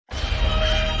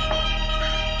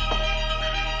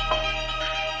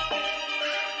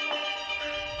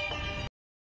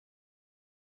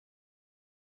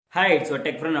Hi, it's your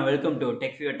tech friend and welcome to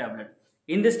techfever tablet.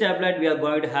 In this tablet, we are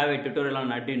going to have a tutorial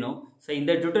on Arduino. So, in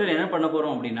the tutorial,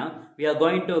 we are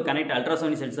going to connect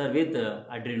ultrasonic sensor with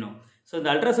Arduino. So, the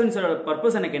ultrasonic sensor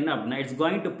purpose it's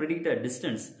going to predict a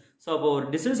distance. So, for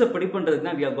distance predict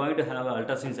we are going to have an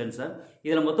ultrasonic sensor.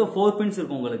 There are 4 pins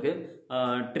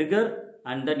trigger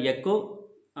and then echo,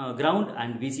 ground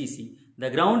and VCC. The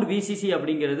ground VCC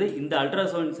அப்படிங்கிறது இந்த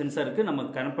ultrasound சென்சாருக்கு நம்ம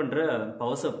connect பண்ற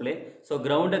power supply. So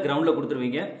கிரவுண்டை கிரவுண்டில்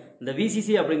கொடுத்துருவீங்க. இந்த VCC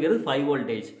அப்படிங்கிறது 5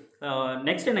 voltage.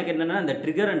 Next எனக்கு என்னன்னா இந்த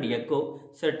trigger and echo.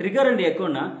 So trigger and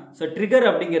எக்கோனா trigger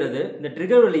அப்படிங்கிறது இந்த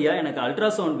ட்ரிகர் வழியா எனக்கு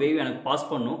அல்ட்ராசவுண்ட் வேவ் எனக்கு பாஸ்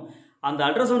பண்ணும். அந்த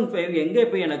அல்ட்ராசவுண்ட் வேவ் எங்கே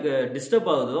போய் எனக்கு டிஸ்டர்ப்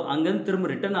ஆகுதோ அங்கேருந்து திரும்ப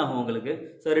ரிட்டர்ன் ஆகும் உங்களுக்கு.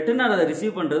 ஸோ ரிட்டர்ன் ஆகிறத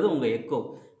ரிசீவ் பண்ணுறது உங்கள் எக்கோ.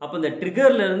 அப்போ இந்த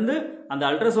ட்ரிகர்லேருந்து அந்த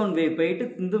அல்ட்ராசவுண்ட் வேவ் போயிட்டு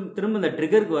திரும்ப இந்த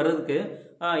ட்ரிகருக்கு வர்றதுக்கு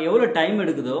எவ்வளோ டைம்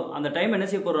எடுக்குதோ அந்த டைம் என்ன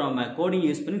செய்ய போகிறோம், நம்ம கோடிங்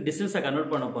யூஸ் பண்ணி டிஸ்டன்ஸை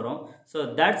கன்வெர்ட் பண்ண போகிறோம். So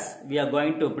that's we are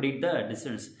going to predict the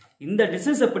distance. இந்த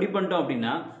டிஸ்டன்ஸை ப்ரிடிக்ட் பண்ணிட்டோம்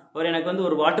அப்படின்னா எனக்கு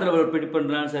ஒரு வாட்டர் லெவல் ப்ரிடிக்ட்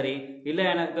பண்ணுறாலும் சரி, இல்லை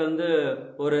எனக்கு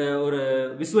ஒரு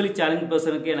விசுவலி சேலஞ்ச்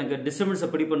பர்சனுக்கு எனக்கு டிஸ்டர்பன்ஸை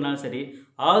ப்ரிடிக்ட் பண்ணாலும் சரி,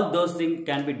 all those thing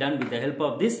can be done with the help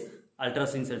of this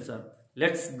ultrasonic sensor.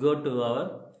 Let's go to our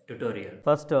tutorial.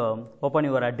 First,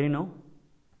 open your Arduino.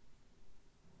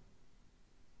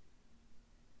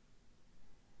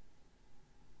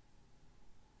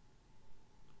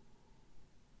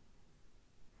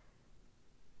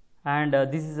 And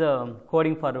this is a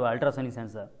coding for ultrasonic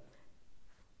sensor.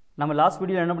 நம்ம last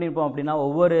வீடியோவில் என்ன பண்ணியிருப்போம் அப்படின்னா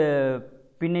ஒவ்வொரு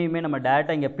பின்னையுமே நம்ம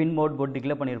டேரெக்டாக இங்கே பின் mode போட்டு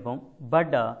டிக்ளேர் பண்ணியிருப்போம்.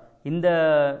 பட் இந்த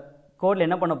கோடில்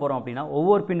என்ன பண்ண போகிறோம் அப்படின்னா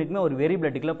ஒவ்வொரு பின்னுக்குமே ஒரு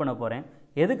வேரியபிளை டிக்ளேர் பண்ண போகிறேன்.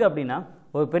 எதுக்கு அப்படின்னா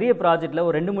ஒரு பெரிய ப்ராஜெக்ட்டில்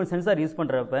ஒரு 2-3 சென்சார் யூஸ்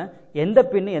பண்ணுறப்ப எந்த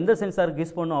பின்னு எந்த சென்சாருக்கு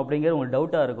யூஸ் பண்ணணும் அப்படிங்கிறது உங்களுக்கு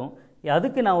டவுட்டாக இருக்கும்.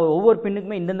 அதுக்கு நான் ஒவ்வொரு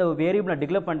பின்னுக்குமே இந்தந்த வேரியபிளை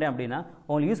டிக்ளேர் பண்ணிட்டேன் அப்படின்னா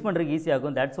உங்களுக்கு யூஸ் பண்ணுறதுக்கு ஈஸியாக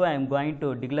இருக்கும். That's why I am going to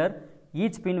declare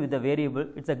each pin with a variable.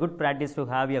 It's a good practice to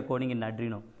have your coding in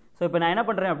Arduino. So இப்போ நான் என்ன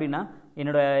பண்ணுறேன் அப்படின்னா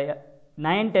என்னோட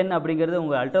 9-10 அப்படிங்கிறது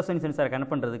உங்கள் அல்ட்ராசோனிக் சென்சாரை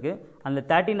கனெக்ட் பண்ணுறதுக்கு, அந்த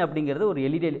 13 அப்படிங்கிறது ஒரு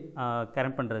எல்இடி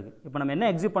கனெக்ட் பண்ணுறதுக்கு. இப்போ நம்ம என்ன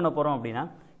எக்ஸிக்யூட் பண்ண போகிறோம் அப்படின்னா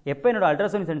எப்போ என்னோட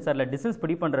அல்ட்ராசோனிக் சென்சாரில் டிஸ்டன்ஸ்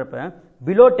ப்ரிடிக்ட் பண்ணுறப்ப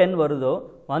பிலோ 10 வருதோ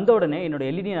வந்த உடனே என்னோட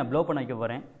எல்இடி நான் ப்ளோ பண்ண வைக்க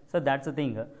போகிறேன். So that's a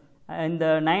thing. இந்த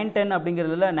 9-10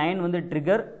 அப்படிங்கிறதுல 9 வந்து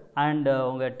ட்ரிகர் அண்ட்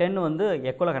உங்கள் 10 வந்து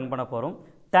எக்கோவில் கனெக்ட் பண்ண போகிறோம்.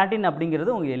 13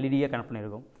 அப்படிங்கிறது உங்கள் எல்இடியை கனெக்ட்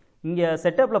பண்ணியிருக்கோம். இங்கே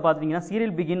செட்டப்பில் பார்த்தீங்கன்னா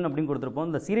சீரியல் பிகின் அப்படின்னு கொடுத்துருப்போம்.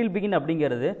 இந்த சீரியல் பிகின்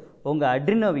அப்படிங்கிறது உங்கள்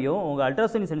அட்ரினோவையும் உங்கள்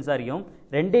அல்ட்ராசோனிக் சென்சாரையும்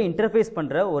ரெண்டே இன்டர்ஃபேஸ்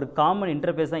பண்ணுற ஒரு காமன்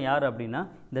இன்டர்ஃபேஸ் தான் யார் அப்படின்னா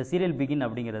இந்த சீரியல் பிகின்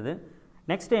அப்படிங்கிறது.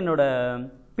 நெக்ஸ்ட் என்னோட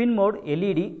பின் மோட்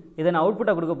எல்இடி, இதை நான்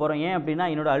அவுட்புட்டாக கொடுக்க போகிறேன். ஏன் அப்படின்னா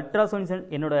என்னோட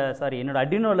அல்ட்ராசோனிக் என்னோட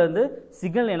அட்ரினோலேருந்து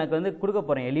சிக்னல் எனக்கு வந்து கொடுக்க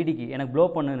போகிறேன் எல்இடிக்கு, எனக்கு ப்ளோ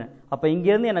பண்ணுன்னு. அப்போ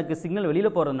இங்கேருந்து எனக்கு சிக்னல்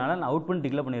வெளியில் போகிறதுனால நான் அவுட்புட்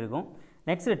டிக்ளேர் பண்ணியிருக்கோம்.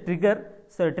 Next trigger.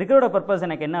 ஸோ ட்ரிகரோட பர்பஸ்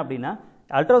எனக்கு என்ன அப்படின்னா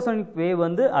அல்ட்ராசோனிக் வேவ்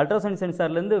வந்து அல்ட்ராசோனிக்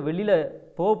சென்சார்லேருந்து வெளியில்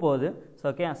போகுது. ஸோ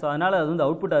ஓகே, ஸோ அதனால் அது வந்து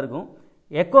அவுட்புட்டாக இருக்கும்.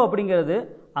 எக்கோ அப்படிங்கிறது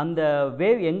அந்த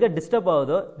வேவ் எங்கே டிஸ்டர்ப்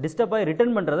ஆகுதோ டிஸ்டர்ப் ஆகி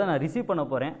ரிட்டர்ன் பண்ணுறதை நான் ரிசீவ் பண்ண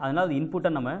போகிறேன். அதனால் அது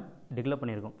இன்புட்டாக நம்ம டிக்ளேர்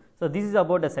பண்ணியிருக்கோம். So this is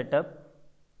about a setup.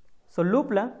 So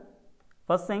லூப்பில்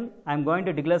first thing I am going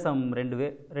to declare some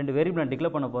ரெண்டு வேரியபிள் நான்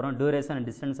டிக்ளேர் பண்ண போகிறோம், டியூரேஷன் அண்ட்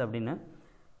டிஸ்டன்ஸ் அப்படின்னு.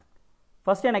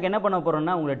 ஃபஸ்ட்டு எனக்கு என்ன பண்ண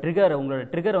போகிறோம்னா உங்களோட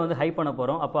ட்ரிகரை வந்து ஹை பண்ண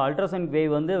போகிறோம். அப்போ அல்ட்ராசோனிக்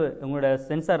வேவ் வந்து உங்களோட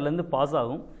சென்சார்லேருந்து பாஸ்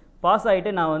ஆகும். பாஸ்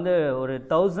ஆகிட்டு நான் வந்து ஒரு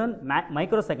 1000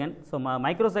 micro second. So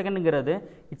micro செகண்டுங்கிறது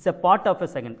it's a part of a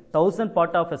second, 1000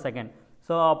 part of a second.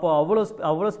 So அப்போது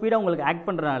அவ்வளோ ஸ்பீடாக உங்களுக்கு ஆக்ட்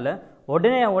பண்ணுறதுனால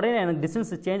உடனே எனக்கு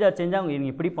டிஸ்டன்ஸ் சேஞ்சாக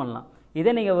நீங்கள் இப்படி பண்ணலாம்.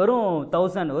 இதே நீங்கள் வெறும்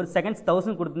 1000 ஒரு செகண்ட்ஸ்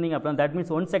 1000 கொடுத்துருந்தீங்க அப்படின்னா தட்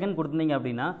மீன்ஸ் 1 செகண்ட் கொடுத்துருந்தீங்க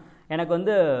அப்படின்னா எனக்கு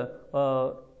வந்து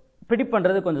ப்ரிடிக்ட்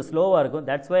பண்ணுறது கொஞ்சம் ஸ்லோவாக இருக்கும்.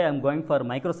 That's why I am going for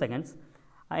micro seconds.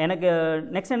 எனக்கு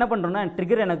நெக்ஸ்ட் என்ன பண்ணுறோன்னா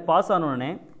ட்ரிகர் எனக்கு பாஸ்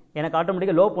ஆனோடனே எனக்கு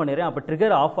ஆட்டோமேட்டிக்காக லோ பண்ணிடுறேன். அப்போ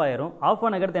ட்ரிகர் ஆஃப் ஆயிரும். ஆஃப்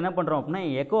ஆனதுக்கு என்ன பண்ணுறோம் அப்படின்னா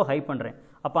எக்கோ ஹை பண்ணுறேன்.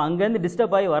 அப்போ அங்கேருந்து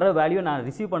டிஸ்டர்ப் ஆகி வர வேல்யூ நான்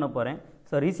ரிசீவ் பண்ண போகிறேன்.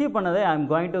 ஸோ ரிசீவ் பண்ணதை I am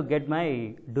going to get my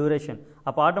duration.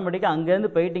 அப்போ ஆட்டோமேட்டிக்காக அங்கேருந்து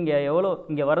போயிட்டு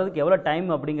இங்கே வர்றதுக்கு எவ்வளோ டைம்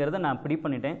அப்படிங்கிறத நான் ப்ரிடிக்ட்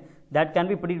பண்ணிட்டேன். That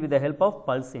can be predict with the help of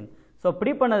பல்சின். So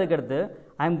predict பண்ணதுக்கு அடுத்து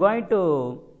I am going to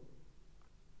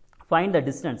find the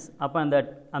distance. அப்போ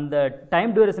அந்த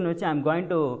டைம் டியூரேஷன் வச்சு I am going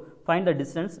to find the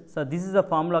distance. So this is a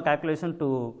formula calculation to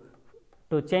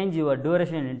change your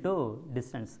duration into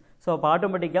distance. So அப்போ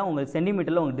ஆட்டோமேட்டிக்காக உங்களுக்கு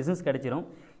சென்டிமீட்டரில் உங்களுக்கு distance கிடைச்சிரும்.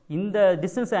 இந்த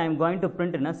distance I am going to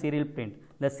பிரிண்ட்னா serial print.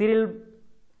 இந்த சீரியல்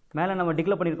மேலே நம்ம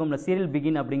டிக்ளேர் பண்ணியிருக்கோம்ல சீரியல்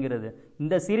பிகின் அப்படிங்கிறது,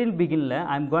 இந்த serial பிகினில்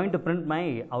I am going to print my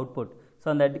output. So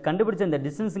அந்த கண்டுபிடிச்ச இந்த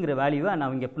டிஸ்டன்ஸுங்கிற வேல்யூவை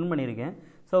நான் இங்கே பிரிண்ட் பண்ணியிருக்கேன்.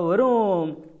 ஸோ வெறும்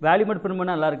வேல்யூ மட்டும் பிரிண்ட்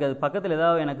பண்ணால் நல்லா இருக்காது. பக்கத்தில்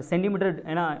ஏதாவது எனக்கு சென்டிமீட்டர்,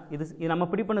 ஏன்னா இது நம்ம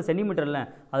பிடி பண்ண சென்டிமீட்டரில்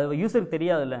அது யூஸருக்கு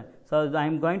தெரியாதுல்ல. So I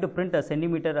am going to print a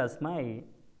centimetre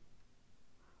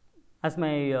as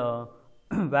my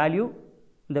value.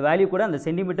 இந்த வேல்யூ கூட அந்த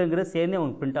சென்டிமீட்டருங்கிறது சேர்ந்தே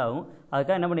உங்களுக்கு பிரிண்ட் ஆகும்.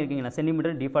 அதுக்காக என்ன பண்ணியிருக்கீங்க, நான்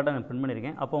சென்டிமீட்டர் டிஃபால்ட்டாக நான் பிரிண்ட்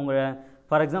பண்ணியிருக்கேன். அப்போ உங்கள்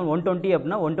ஃபார் எக்ஸாம்பிள் 120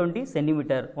 அப்படின்னா 120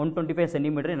 சென்டிமீட்டர், 125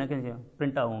 சென்டிமீட்டர் எனக்கு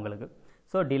பிரிண்ட் ஆகும் உங்களுக்கு.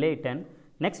 So delay 10.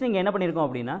 நெக்ஸ்ட் நீங்கள் என்ன பண்ணியிருக்கோம்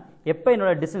அப்படின்னா, எப்போ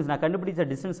என்னோட டிஸ்டன்ஸ் நான் கண்டுபிடிச்ச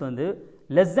டிஸ்டன்ஸ் வந்து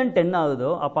லெஸ் தென் 10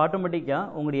 ஆகுதோ அப்போ ஆட்டோமேட்டிக்காக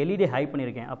உங்களுடைய எல்இடி ஹை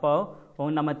பண்ணியிருக்கேன். அப்போ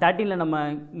நம்ம 13ல் நம்ம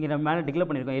இங்கே மேலே டிக்ளேர்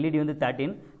பண்ணியிருக்கோம் எல்இடி வந்து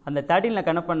 13. அந்த 13ல்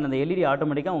கனெக்ட் பண்ண அந்த எல்இடி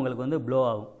ஆட்டோமேட்டிக்காக உங்களுக்கு வந்து ப்ளோ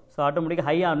ஆகும். ஸோ ஆட்டோமேட்டிக்காக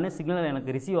ஹை ஆகணும்னு சிக்னல்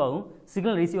எனக்கு ரிசீவ் ஆகும்.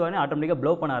 சிக்னல் ரிசீவ் ஆகணும் ஆட்டோமேட்டிக்காக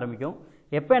ப்ளோ பண்ண ஆரம்பிக்கும்.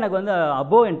 எப்போ எனக்கு வந்து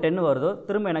அபோவ் 10 வருதோ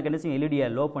திரும்ப எனக்கு என்ன செய்யும், எல்இடியை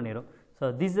லோ பண்ணிடும். So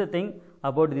this the thing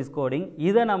about this coding.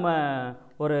 இதை நம்ம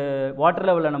ஒரு வாட்டர்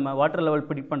லெவல்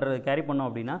ப்ரிடிக்ட் பண்ணுறது கேரி பண்ணோம்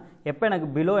அப்படின்னா, எப்போ எனக்கு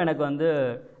பிலோ எனக்கு வந்து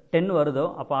 10 வருதோ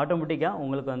அப்போ ஆட்டோமேட்டிக்காக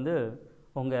உங்களுக்கு வந்து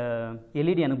உங்கள்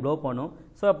எல்இடி எனக்கு ப்ளோ பண்ணும்.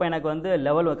 ஸோ அப்போ எனக்கு வந்து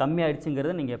லெவல்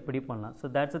கம்மியாகிடுச்சுங்கிறத நீங்கள் ப்ரிடிக்ட் பண்ணலாம். So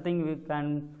that's a thing we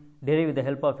can derive with the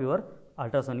help of your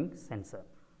ultrasonic sensor.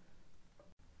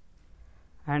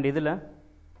 And இதில்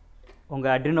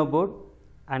உங்கள் Arduino போர்ட்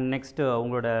அண்ட் நெக்ஸ்ட்டு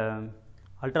உங்களோட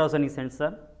அல்ட்ராசோனிக்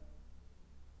சென்சார்.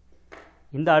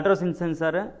 இந்த அல்ட்ராசோனிக்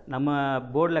சென்சாரை நம்ம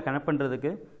போர்டில் கனெக்ட்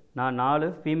பண்ணுறதுக்கு நான் 4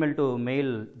 ஃபீமேல் டு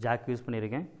மேல் ஜாக் யூஸ்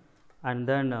பண்ணியிருக்கேன். அண்ட்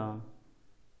தென்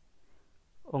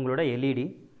உங்களோட LED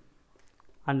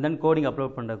and then coding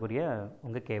upload பண்ணக்கூடிய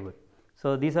உங்கள் cable. So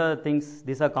these are things,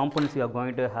 these are components you are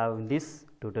going to have in this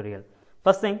tutorial.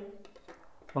 First thing,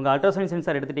 உங்கள் அல்ட்ராசோனிக்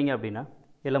சென்சார் எடுத்துட்டிங்க அப்படின்னா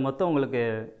இதில் மொத்தம் உங்களுக்கு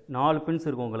 4 பின்ஸ்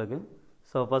இருக்கும் உங்களுக்கு.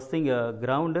 So first thing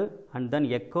ground and then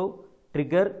echo,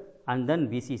 trigger and then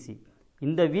விசிசி.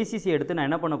 இந்த விசிசி எடுத்து நான்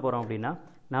என்ன பண்ண போகிறோம் அப்படின்னா,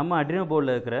 நம்ம Arduino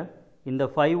போர்டில் இருக்கிற இந்த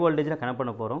 5 வோல்டேஜில் கனெக்ட்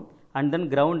பண்ண போகிறோம். அண்ட் தென்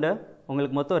கிரவுண்டை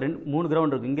உங்களுக்கு மொத்தம் 3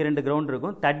 கிரவுண்ட் இருக்கும். இங்கே 2 கிரவுண்ட்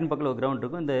இருக்கும், 13 பக்கத்தில் ஒரு கிரவுண்ட்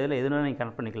இருக்கும். இந்த இதில் எதுனாலும் நீங்கள்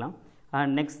கனெக்ட் பண்ணிக்கலாம்.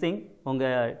 அண்ட் நெக்ஸ்ட் திங்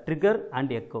உங்கள் ட்ரிகர்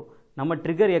அண்ட் எக்கோ. நம்ம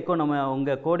ட்ரிகர் எக்கோ நம்ம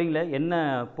உங்கள் கோடிங்கில் என்ன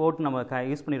போர்ட் நம்ம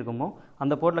யூஸ் பண்ணியிருக்கோமோ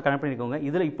அந்த போர்ட்டில் கனெக்ட் பண்ணியிருக்கோங்க.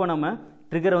 இதில் இப்போ நம்ம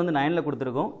ட்ரிகரை வந்து 9ல்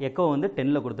கொடுத்துருக்கோம், எக்கோ வந்து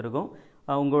 10ல் கொடுத்துருக்கோம்,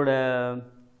 உங்களோட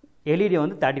எல்இடி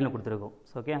வந்து 13ல் கொடுத்துருக்கோம்.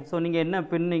 ஓகே, ஸோ நீங்கள் என்ன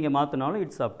பின் நீங்கள் மாற்றினாலும்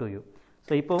it's up to you.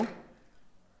 So இப்போது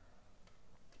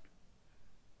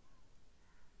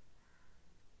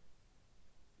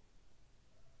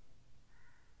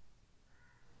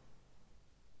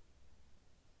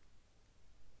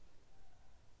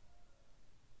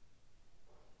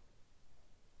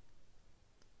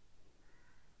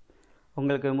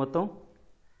உங்களுக்கு மொத்தம்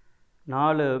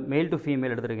 4 மேல் டு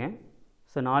ஃபீமேல் எடுத்துருக்கேன்.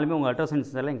 ஸோ 4மே உங்கள் அல்ட்ராசோனிக்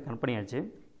சென்சாரில் இங்கே கனெக்ட் பண்ணியாச்சு.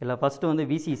 இல்லை ஃபஸ்ட்டு வந்து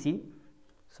விசிசி.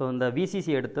 ஸோ இந்த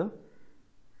விசிசி எடுத்து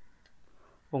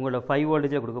உங்களோட 5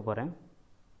 வோல்டேஜில் கொடுக்க போகிறேன்.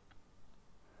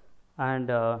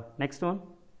 அண்ட் நெக்ஸ்ட் ஒன்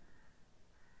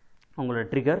உங்களோட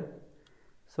ட்ரிகர்.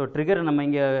 ஸோ ட்ரிகர் நம்ம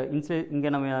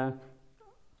இங்கே நம்ம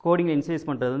கோடிங்கில் இன்சைஸ்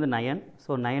பண்ணுறது வந்து 9.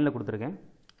 ஸோ 9ல் கொடுத்துருக்கேன்.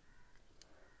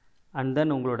 அண்ட்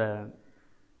தென் உங்களோட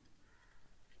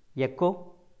எக்கோ.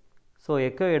 ஸோ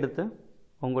எக்கோ எடுத்து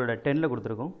உங்களோட 10ல்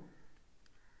கொடுத்துருக்கோம்.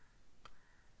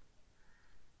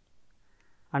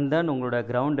 அண்ட் தென் உங்களோட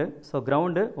கிரவுண்டு. ஸோ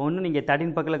கிரவுண்டு ஒன்று நீங்கள்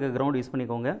 13 பக்கத்தில் இருக்க கிரவுண்ட் யூஸ்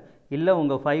பண்ணிக்கோங்க, இல்லை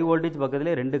உங்கள் 5 வோல்டேஜ்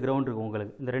பக்கத்தில் 2 கிரவுண்ட் இருக்கும்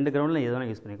உங்களுக்கு. இந்த 2 கிரவுண்டில் எதுவும்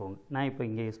யூஸ் பண்ணிக்கோங்க. நான் இப்போ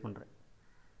இங்கே யூஸ் பண்ணுறேன்.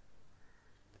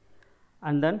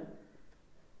 அண்ட் தென்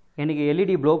எனக்கு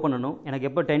எல்இடி ப்ளோ பண்ணணும். எனக்கு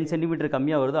எப்போ 10 சென்டிமீட்டர்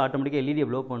கம்மியாக வருதோ ஆட்டோமேட்டிக்காக எல்இடியை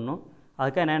ப்ளோ பண்ணணும்.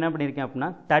 அதுக்காக நான் என்ன பண்ணியிருக்கேன்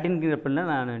அப்படின்னா 13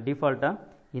 பின்னில் நான் டிஃபால்ட்டாக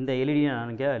இந்த எல்இடியை நான்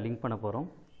இங்கே லிங்க் பண்ண போகிறோம்.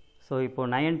 ஸோ இப்போது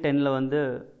 9, 10ல் வந்து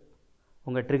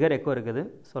உங்கள் ட்ரிகர் எக்கோ இருக்குது.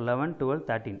 ஸோ 11, 12,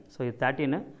 13. ஸோ இது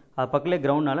 13 அது பக்கத்தில்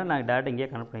கிரவுண்ட்னால நான் டேரெக்டாக இங்கேயே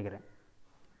கனெக்ட் பண்ணிக்கிறேன்.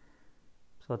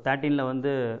 ஸோ 13ல்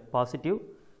வந்து பாசிட்டிவ்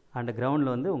அண்ட்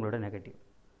கிரவுண்டில் வந்து உங்களோட நெகட்டிவ்.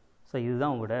 ஸோ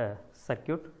இதுதான் உங்களோட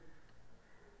சர்க்யூட்.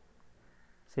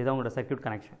 ஸோ இதுதான் உங்களோட சர்க்யூட்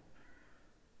கனெக்ஷன்.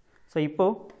 ஸோ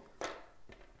இப்போது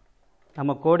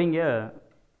நம்ம கோடிங்கை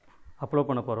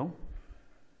அப்லோட் பண்ண போகிறோம்.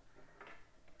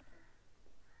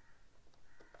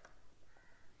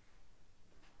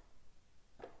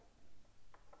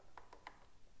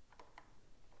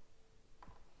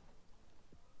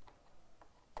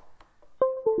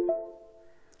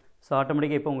 ஸோ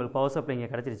ஆட்டோமேட்டிக்காக இப்போ உங்களுக்கு பவர் சப்ளை இங்கே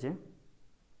கிடச்சிருச்சு.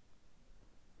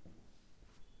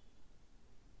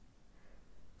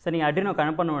 சார் நீங்கள் Arduino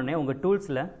கனெக்ட் பண்ண உடனே உங்கள்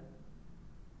டூல்ஸில்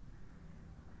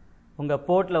உங்கள்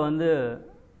போர்ட்டில் வந்து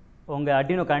உங்கள்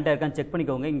Arduino கனெக்ட் ஆகிருக்கான்னு செக்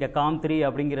பண்ணிக்கோங்க. இங்கே COM3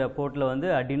 அப்படிங்கிற போர்ட்டில் வந்து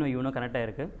Arduino UNO கனெக்ட்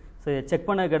ஆகிருக்கு. ஸோ இதை செக்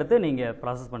பண்ணதுக்கு அடுத்து நீங்கள்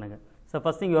ப்ராசஸ் பண்ணுங்கள். So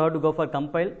first thing you have to go for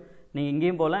compile. நீங்கள்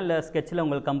இங்கேயும் போகலாம், இல்லை ஸ்கெட்சில்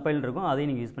உங்களுக்கு கம்பைல் இருக்கும்,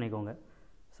 அதையும் நீங்கள் யூஸ் பண்ணிக்கோங்க.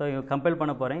 ஸோ கம்பைல்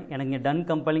பண்ண போகிறேன். எனக்கு இங்கே டன்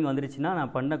கம்பைலிங் வந்துருச்சுன்னா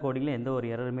நான் பண்ண கோடிங்கில் எந்த ஒரு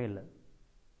எரருமே இல்லை.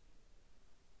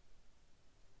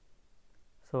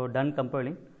 So ton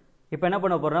compiling. இப்போ என்ன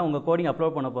பண்ண போகிறோம்னா உங்கள் கோடிங்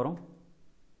அப்லோட் பண்ண போகிறோம்.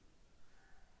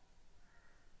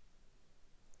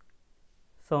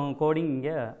 ஸோ கோடிங்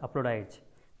இங்கே அப்லோட் ஆகிடுச்சு.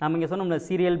 நம்ம இங்கே சொன்னோம்ல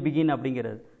சீரியல் பிகின்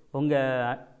அப்படிங்கிறது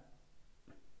உங்கள்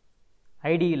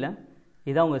ஐடியில்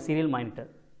இதுதான் உங்கள் சீரியல் மானிட்டர்.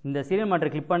 இந்த சீரியல்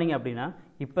மானிட்டர் கிளிக் பண்ணிங்க அப்படின்னா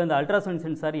இப்போ இந்த அல்ட்ராசவுண்ட்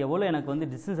சென்சார் எவ்வளோ எனக்கு வந்து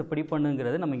டிஸ்டன்ஸை பிடி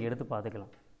பண்ணுங்கிறது நம்ம இங்கே எடுத்து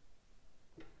பார்த்துக்கலாம்.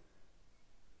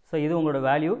 ஸோ இது உங்களோட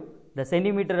வேல்யூ. இந்த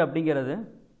சென்டிமீட்டர் அப்படிங்கிறது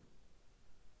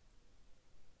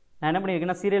நான் என்ன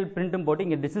பண்ணியிருக்கேன்னா சீரியல் பிரிண்ட்டும் போட்டு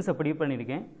இங்கே டிஸ்டன்ஸை பிடி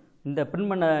பண்ணியிருக்கேன். இந்த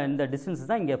பிரிண்ட் பண்ண இந்த டிஸ்டன்ஸ்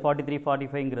தான் இங்கே 43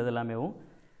 45ங்கிறது எல்லாமே.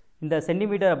 இந்த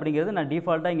சென்டிமீட்டர் அப்படிங்கிறது நான்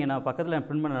டிஃபால்ட்டாக இங்கே நான் பக்கத்தில்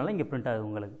பிரிண்ட் பண்ணனால இங்கே பிரிண்ட் ஆகுது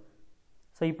உங்களுக்கு.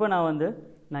 ஸோ இப்போ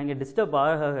நான் இங்கே டிஸ்டர்ப்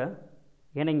ஆக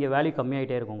ஏன்னா இங்கே வேல்யூ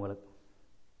கம்மியாகிட்டே இருக்கும் உங்களுக்கு.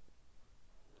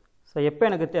 ஸோ எப்போ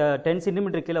எனக்கு 10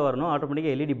 சென்டிமீட்டர் கீழே வரணும்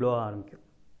ஆட்டோமேட்டிக்காக எல்இடி ப்ளோ ஆக ஆரம்பிக்கும்.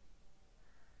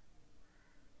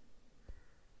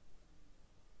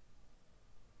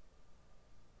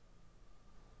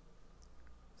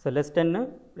 ஸோ லெஸ் 10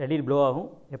 எல்இடி ப்ளோ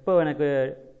ஆகும். எப்போ எனக்கு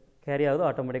கேரி ஆகுதோ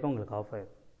ஆட்டோமேட்டிக்காக உங்களுக்கு ஆஃப்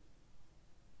ஆகிடும்.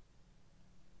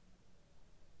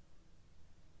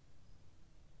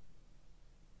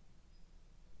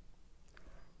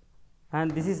 And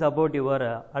this is about your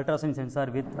ultrasonic sensor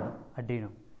with Arduino.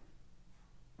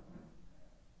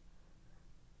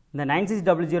 இந்த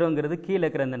 9600ங்கிறது கீழே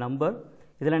இருக்கிற இந்த நம்பர்.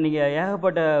 இதில் நீங்கள்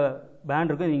ஏகப்பட்ட பேண்ட்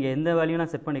இருக்கும். நீங்கள் எந்த வேல்யூனா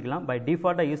செட் பண்ணிக்கலாம். பை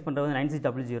டிஃபால்ட்டாக யூஸ் பண்ணுறது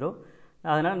 9600.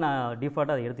 அதனால் நான்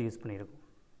டிஃபால்ட்டாக அதை எடுத்து யூஸ் பண்ணியிருக்கோம்.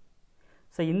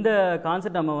 ஸோ இந்த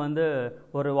கான்செப்ட் நம்ம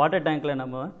ஒரு வாட்டர் டேங்க்கில்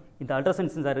இந்த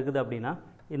அல்ட்ராசவுண்ட் சென்சார் இருக்குது அப்படின்னா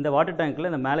இந்த வாட்டர் டேங்க்கில்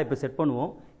இந்த மேலே இப்போ செட்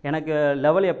பண்ணுவோம். எனக்கு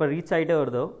லெவல் எப்போ ரீச் ஆகிட்டே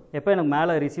வருதோ, எப்போ எனக்கு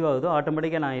மேலே ரிசீவ் ஆகுதோ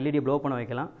ஆட்டோமேட்டிக்காக நான் எல்இடி ப்ளோ பண்ண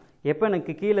வைக்கலாம். எப்போ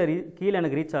எனக்கு கீழே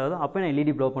எனக்கு ரீச் ஆகுதோ அப்போ நான்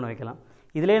எல்இடி ப்ளோ பண்ண வைக்கலாம்.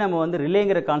 இதிலே நம்ம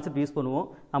ரிலேங்கிற கான்செப்ட் யூஸ் பண்ணுவோம்.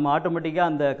 நம்ம ஆட்டோமேட்டிக்காக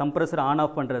அந்த கம்ப்ரஸர் ஆன்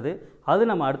ஆஃப் பண்ணுறது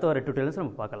அது நம்ம அடுத்த வர டியூட்டோரியல்ஸ்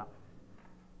நம்ம பார்க்கலாம்.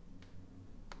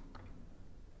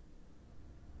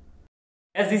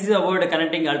 Yes, this is about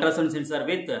connecting ultrasound sensor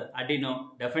with Arduino.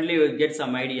 Definitely you will get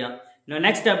some idea. Now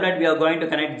next tablet we are going to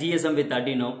connect GSM with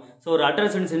Arduino. So ஒரு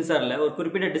ultrasound sensorல ஒரு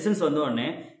குறிப்பிட்ட டிஸ்டன்ஸ் வந்தோடனே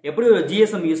எப்படி ஒரு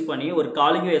GSM யூஸ் பண்ணி ஒரு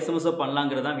காலிங்கோ எஸ்எம்எஸோ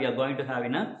பண்ணலாங்கிறத we are going to have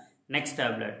in a next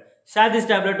tablet. Share this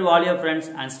tablet to all your friends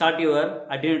and start your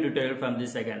Arduino tutorial from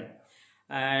this again.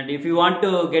 And if you want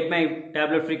to get my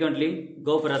tablet frequently,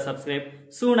 go for a subscribe.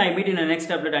 Soon I meet in the next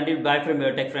tablet. Until bye from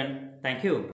your tech friend. Thank you.